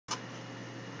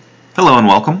Hello and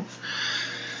welcome.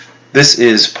 This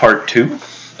is part 2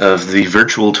 of the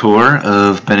virtual tour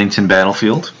of Bennington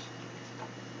Battlefield.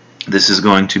 This is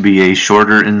going to be a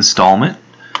shorter installment.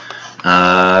 We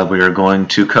are going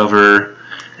to cover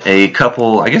a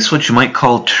couple, I guess what you might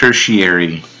call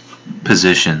tertiary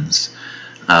positions.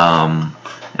 In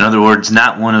other words,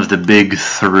 not one of the big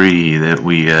three that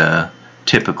we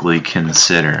typically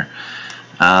consider.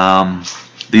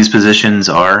 These positions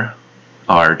are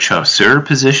our chasseur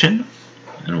position,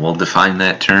 and we'll define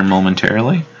that term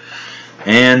momentarily,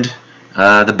 and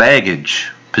the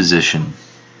baggage position.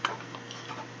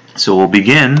 So we'll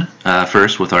begin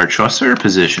first with our chasseur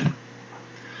position,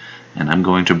 and I'm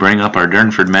going to bring up our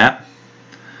Durnford map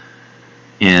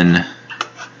in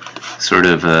sort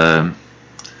of a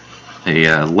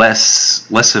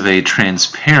less of a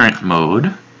transparent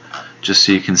mode, just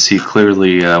so you can see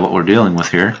clearly what we're dealing with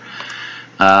here.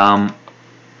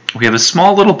 We have a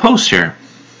small little post here,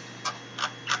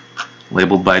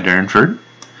 labeled by Durnford,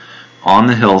 on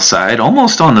the hillside,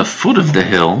 almost on the foot of the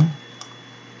hill,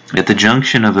 at the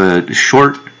junction of a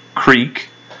short creek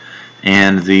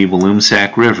and the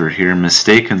Walloomsac River, here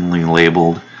mistakenly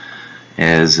labeled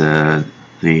as the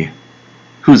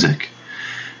Hoosic.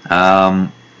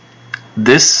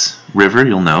 This river,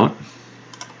 you'll note,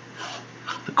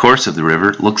 the course of the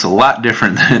river looks a lot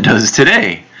different than it does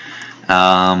today.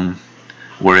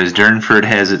 Whereas Durnford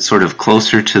has it sort of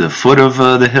closer to the foot of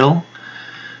the hill,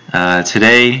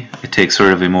 today it takes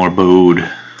sort of a more bowed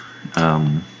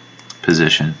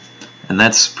position. And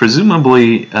that's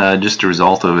presumably just a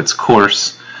result of its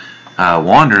course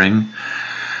wandering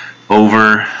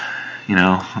over,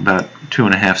 about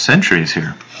 2.5 centuries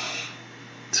here.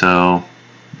 So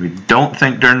we don't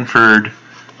think Durnford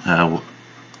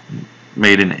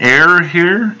made an error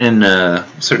here,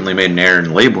 certainly made an error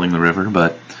in labeling the river,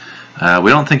 but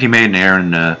we don't think he made an error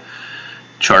in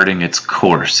charting its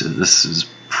course. This is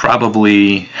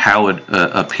probably how it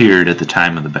appeared at the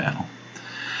time of the battle.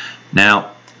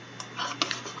 Now,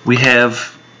 we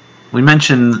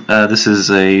mentioned this is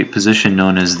a position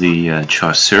known as the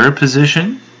chasseur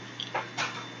position,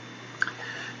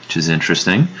 which is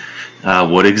interesting.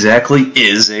 What exactly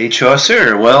is a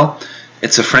chasseur? Well,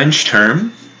 it's a French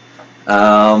term.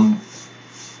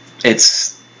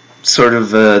 It's sort of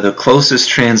the closest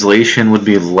translation would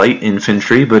be light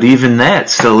infantry, but even that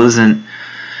still isn't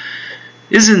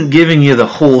giving you the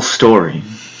whole story.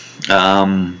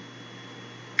 At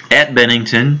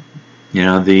Bennington,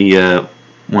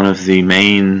 one of the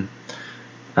main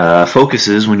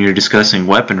focuses when you're discussing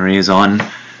weaponry is on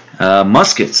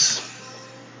muskets.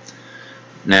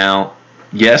 Now,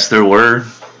 yes, that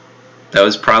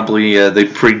was probably the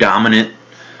predominant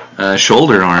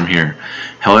shoulder arm here.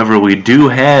 However, we do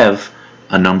have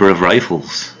a number of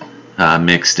rifles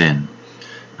mixed in.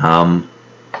 And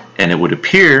it would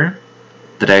appear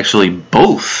that actually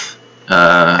both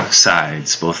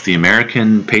sides, both the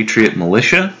American Patriot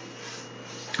Militia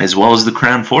as well as the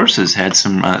Crown Forces, had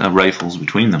some rifles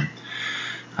between them.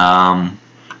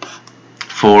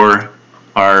 For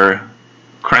our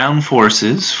Crown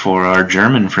Forces, for our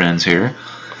German friends here,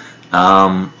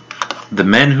 the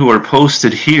men who are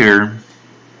posted here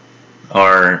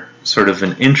are sort of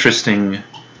an interesting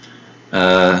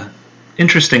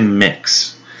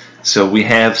mix. So we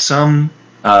have some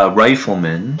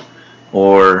riflemen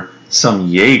or some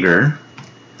Jaeger,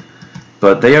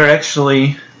 but they are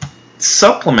actually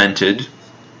supplemented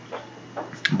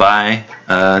by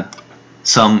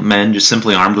some men just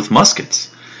simply armed with muskets.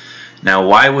 Now,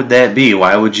 why would that be?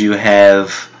 Why would you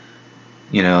have,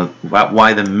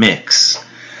 why the mix?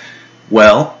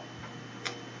 Well,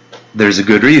 there's a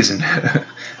good reason.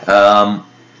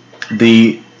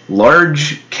 The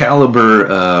large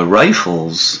caliber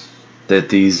rifles that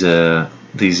these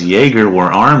Jaeger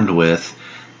were armed with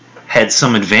had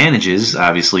some advantages,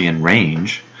 obviously in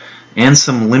range, and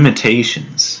some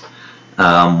limitations.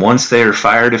 Once they are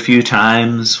fired a few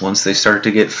times, once they start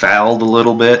to get fouled a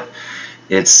little bit,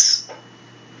 it's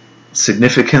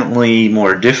significantly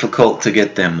more difficult to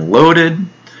get them loaded.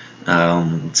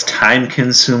 It's time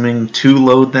consuming to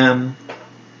load them,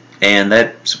 and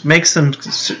that makes them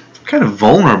kind of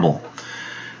vulnerable.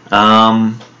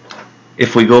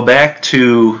 If we go back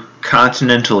to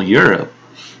continental Europe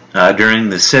during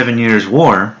the 7 Years'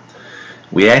 War,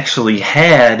 we actually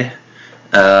had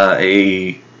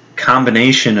a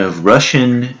combination of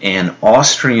Russian and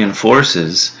Austrian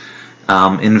forces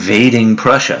invading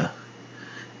Prussia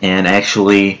and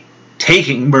actually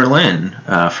taking Berlin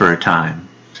for a time.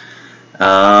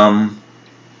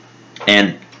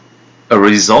 And a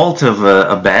result of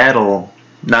a battle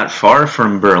not far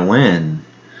from Berlin,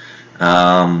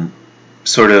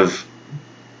 sort of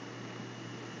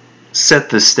set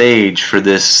the stage for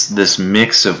this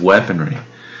mix of weaponry.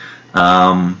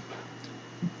 At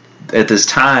this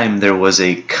time, there was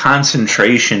a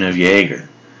concentration of Jaeger,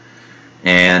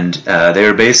 and they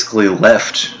were basically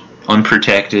left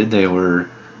unprotected. They were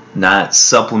not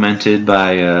supplemented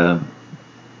by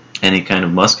any kind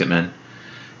of musketmen,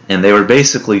 and they were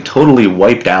basically totally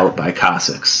wiped out by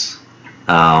Cossacks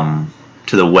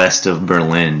to the west of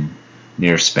Berlin,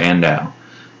 near Spandau.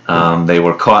 They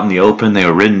were caught in the open, they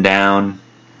were ridden down,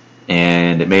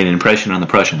 and it made an impression on the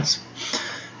Prussians.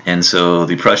 And so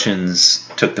the Prussians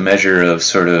took the measure of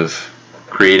sort of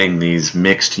creating these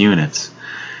mixed units,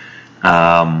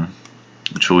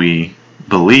 which we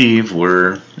believe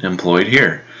were employed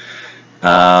here.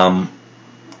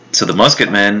 So the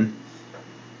musketmen,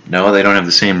 no, they don't have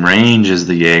the same range as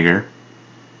the Jaeger.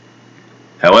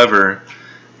 However,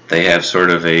 they have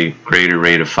sort of a greater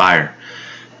rate of fire.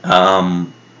 The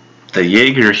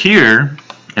Jaeger here,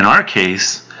 in our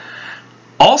case,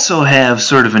 also have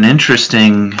sort of an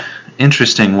interesting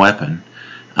weapon.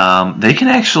 They can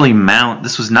actually mount.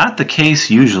 This was not the case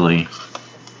usually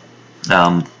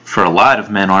for a lot of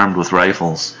men armed with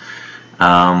rifles,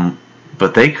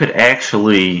 but they could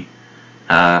actually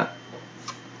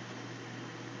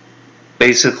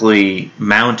basically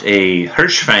mount a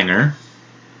Hirschfänger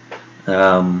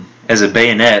as a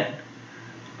bayonet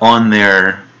on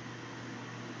their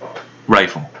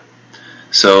rifle.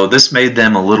 So this made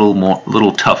them a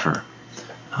little tougher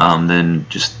than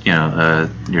just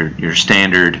your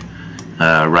standard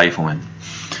rifleman.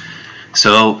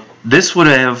 So this would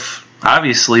have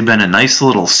obviously been a nice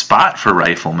little spot for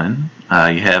riflemen.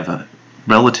 You have a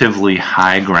relatively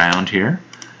high ground here.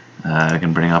 I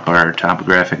can bring up our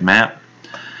topographic map.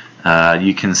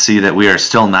 You can see that we are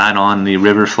still not on the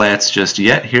river flats just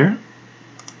yet here.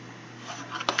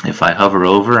 If I hover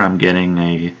over, I'm getting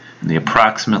the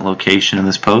approximate location of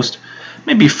this post,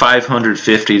 maybe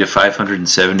 550 to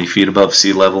 570 feet above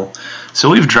sea level. So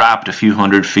we've dropped a few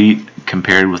hundred feet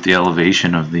compared with the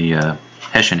elevation of the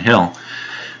Hessian Hill,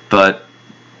 but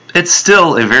it's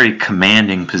still a very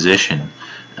commanding position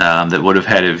that would have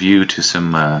had a view to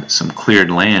some cleared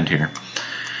land here.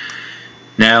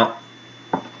 Now,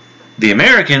 the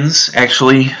Americans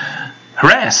actually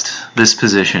harassed this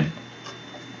position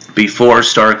before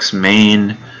Stark's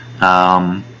main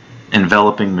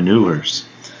enveloping maneuvers.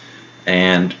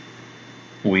 And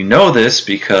we know this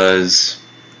because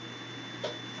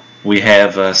we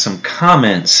have some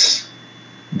comments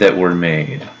that were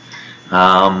made.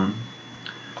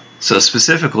 So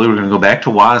specifically, we're going to go back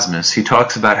to Wasmus. He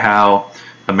talks about how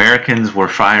Americans were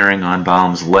firing on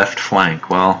Baum's left flank.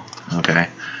 Well, okay,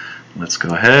 let's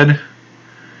go ahead.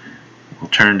 We'll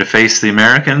turn to face the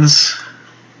Americans.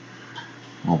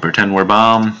 We'll pretend we're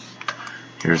Baum.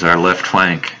 Here's our left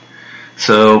flank.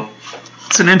 So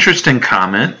it's an interesting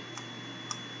comment.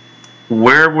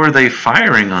 Where were they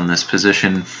firing on this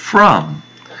position from?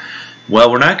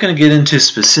 Well, we're not going to get into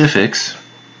specifics,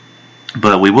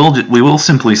 but we will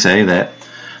simply say that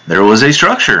there was a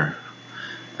structure.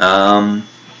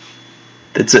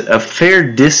 It's a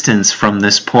fair distance from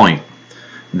this point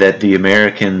that the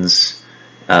Americans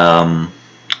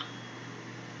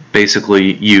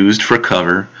basically used for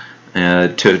cover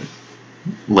to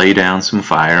lay down some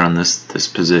fire on this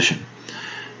position.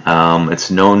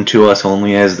 It's known to us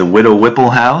only as the Widow Whipple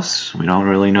House. We don't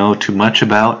really know too much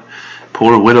about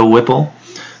poor Widow Whipple,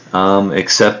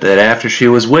 except that after she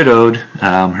was widowed,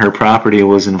 her property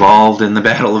was involved in the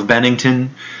Battle of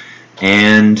Bennington,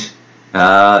 and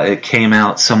it came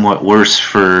out somewhat worse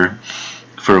for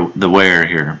the wearer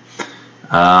here.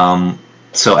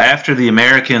 So after the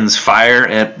Americans fire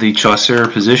at the Chaucer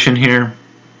position here,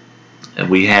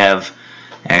 we have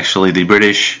actually the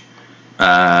British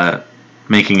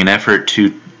making an effort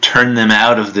to turn them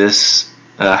out of this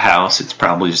house. It's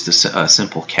probably just a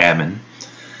simple cabin,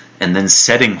 and then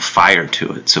setting fire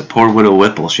to it. So poor Widow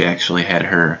Whipple, she actually had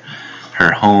her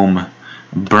home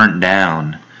burnt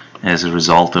down as a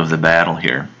result of the battle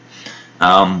here.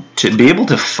 To be able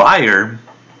to fire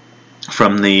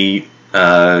from the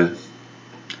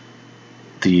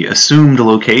assumed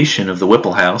location of the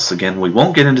Whipple House, again, we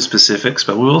won't get into specifics,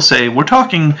 but we will say we're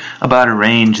talking about a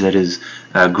range that is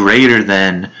greater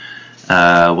than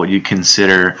what you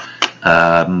consider,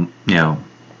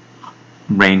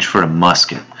 range for a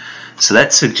musket. So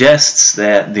that suggests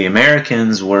that the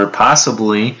Americans were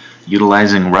possibly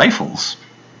utilizing rifles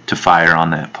to fire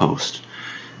on that post,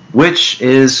 which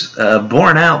is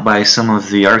borne out by some of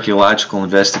the archaeological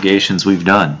investigations we've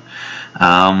done.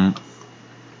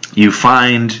 You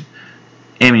find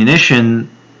ammunition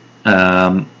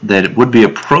that would be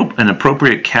an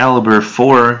appropriate caliber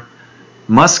for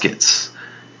muskets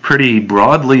pretty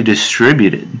broadly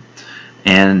distributed.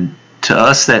 And to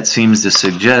us, that seems to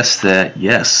suggest that,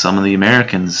 yes, some of the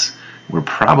Americans were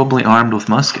probably armed with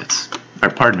muskets, or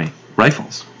pardon me,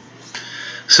 rifles.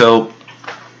 So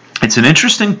it's an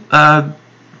interesting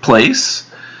place.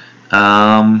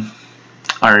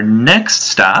 Our next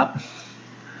stop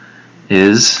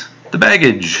is the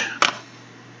baggage.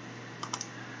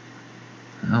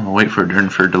 We'll wait for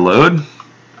Durnford to load.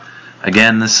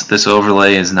 Again, this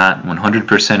overlay is not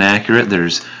 100% accurate.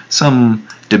 There's some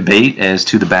debate as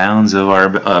to the bounds of our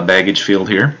baggage field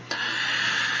here.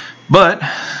 But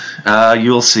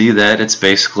you'll see that it's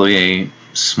basically a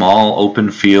small open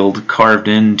field carved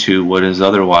into what is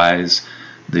otherwise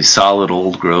the solid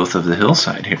old growth of the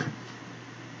hillside here.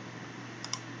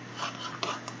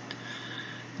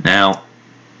 Now,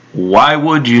 why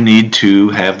would you need to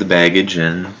have the baggage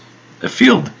in a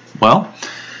field? Well,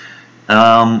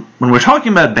 when we're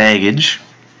talking about baggage,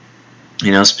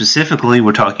 specifically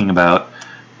we're talking about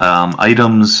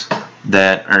items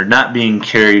that are not being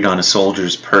carried on a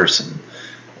soldier's person.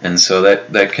 And so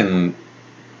that can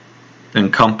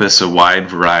encompass a wide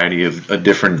variety of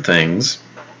different things.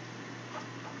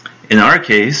 In our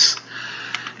case,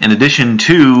 in addition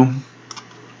to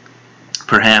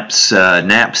perhaps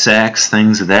knapsacks,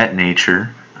 things of that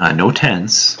nature, no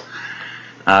tents,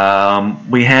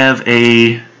 we have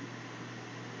a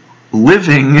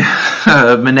living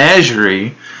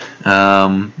menagerie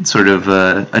sort of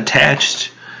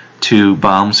attached to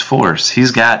Baum's force.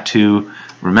 He's got to,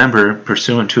 remember,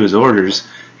 pursuant to his orders,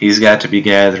 he's got to be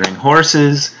gathering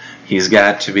horses, he's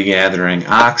got to be gathering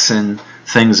oxen,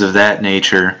 things of that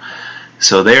nature.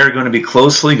 So they are going to be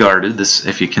closely guarded. This,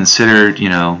 if you consider,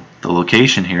 the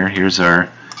location here, here's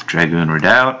our Dragoon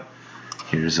Redoubt,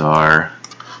 here's our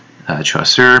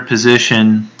Chasseur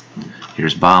position,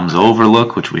 here's Baum's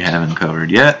Overlook, which we haven't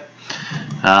covered yet.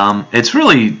 It's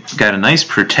really got a nice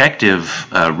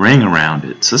protective ring around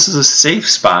it. So this is a safe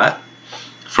spot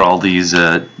for all these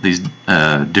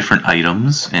different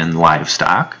items and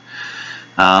livestock.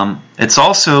 It's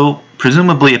also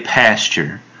presumably a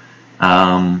pasture.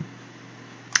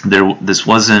 This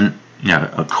wasn't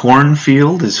a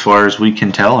cornfield as far as we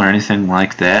can tell or anything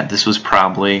like that. This was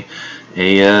probably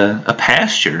a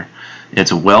pasture.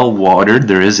 It's well watered.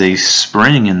 There is a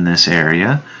spring in this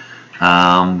area.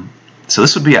 So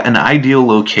this would be an ideal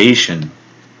location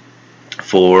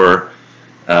for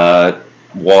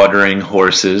watering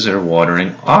horses or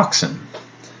watering oxen.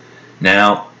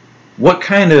 Now, what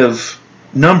kind of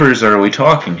numbers are we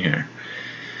talking here?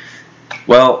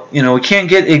 Well, we can't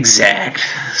get exact,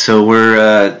 so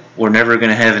we're never going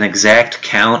to have an exact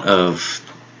count of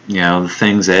the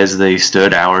things as they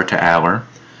stood hour to hour.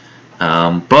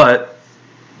 But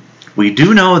we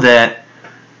do know that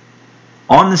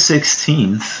on the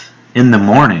 16th in the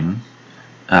morning,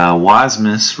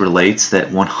 Wasmus relates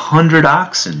that 100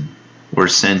 oxen were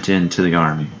sent into the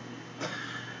army.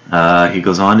 He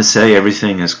goes on to say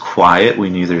everything is quiet. We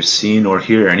neither see nor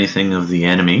hear anything of the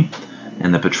enemy,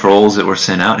 and the patrols that were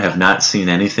sent out have not seen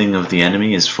anything of the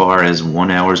enemy as far as 1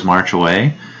 hour's march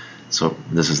away. So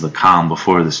this is the calm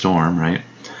before the storm, right?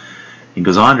 He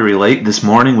goes on to relate, this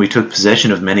morning we took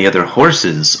possession of many other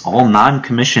horses, all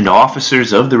non-commissioned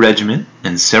officers of the regiment,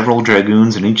 and several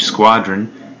dragoons in each squadron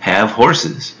have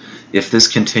horses. If this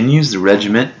continues, the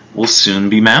regiment will soon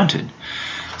be mounted.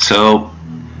 So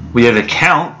we have a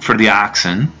count for the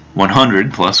oxen,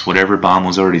 100 plus whatever Baum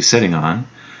was already sitting on,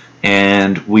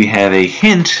 and we have a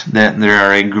hint that there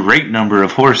are a great number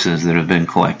of horses that have been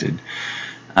collected.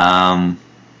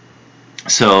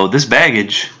 So this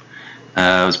baggage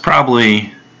was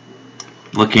probably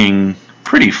looking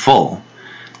pretty full.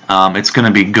 It's going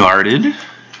to be guarded,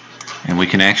 and we're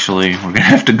going to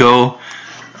have to go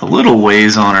a little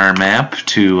ways on our map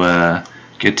to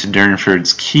get to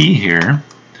Durnford's Key here.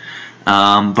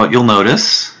 But you'll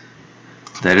notice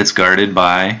that it's guarded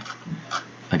by,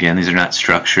 again, these are not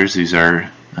structures, these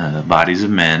are bodies of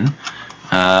men.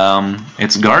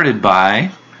 It's guarded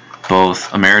by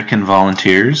both American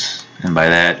volunteers, and by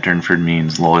that Durnford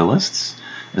means loyalists,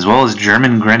 as well as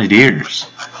German grenadiers.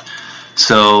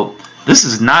 So this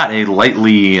is not a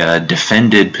lightly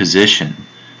defended position.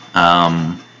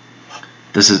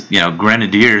 This is,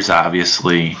 grenadiers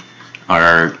obviously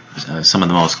are some of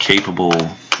the most capable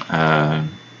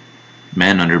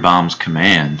men under Baum's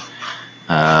command.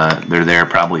 They're there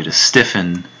probably to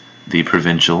stiffen the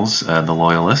provincials, the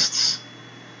loyalists.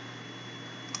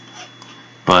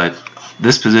 But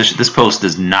this post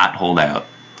does not hold out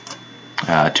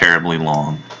terribly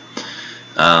long.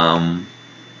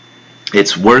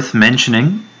 It's worth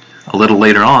mentioning, a little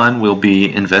later on, we'll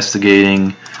be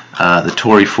investigating the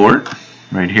Tory Fort,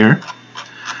 right here.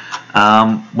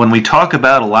 When we talk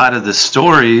about a lot of the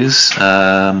stories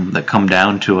that come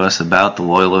down to us about the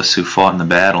Loyalists who fought in the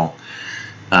battle,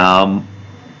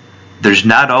 there's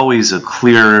not always a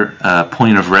clear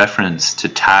point of reference to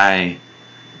tie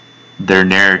their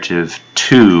narrative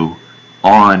to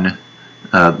on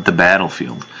the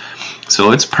battlefield.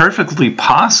 So it's perfectly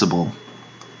possible,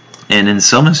 and in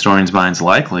some historians' minds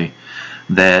likely,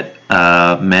 that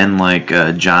men like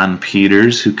John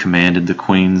Peters, who commanded the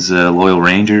Queen's Loyal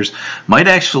Rangers, might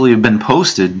actually have been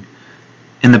posted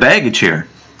in the baggage here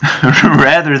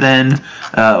rather than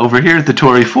over here at the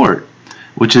Tory Fort,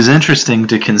 which is interesting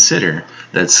to consider,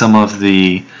 that some of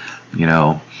the,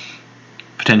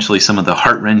 potentially some of the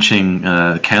heart-wrenching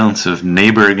accounts of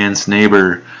neighbor against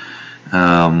neighbor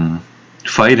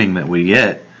fighting that we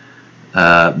get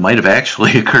might have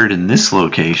actually occurred in this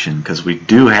location, because we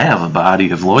do have a body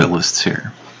of Loyalists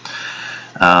here.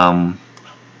 But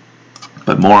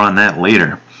more on that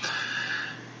later.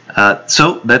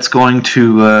 So that's going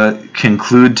to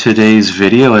conclude today's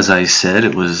video. As I said,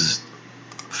 it was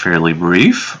fairly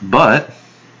brief, but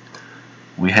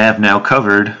we have now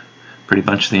covered pretty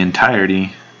much the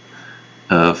entirety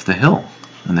of the hill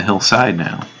and the hillside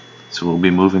now. So we'll be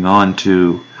moving on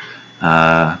to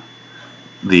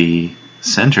the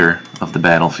center of the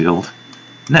battlefield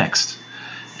next.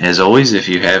 As always, if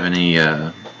you have any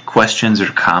questions or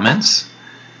comments,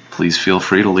 please feel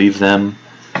free to leave them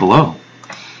below.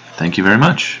 Thank you very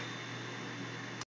much.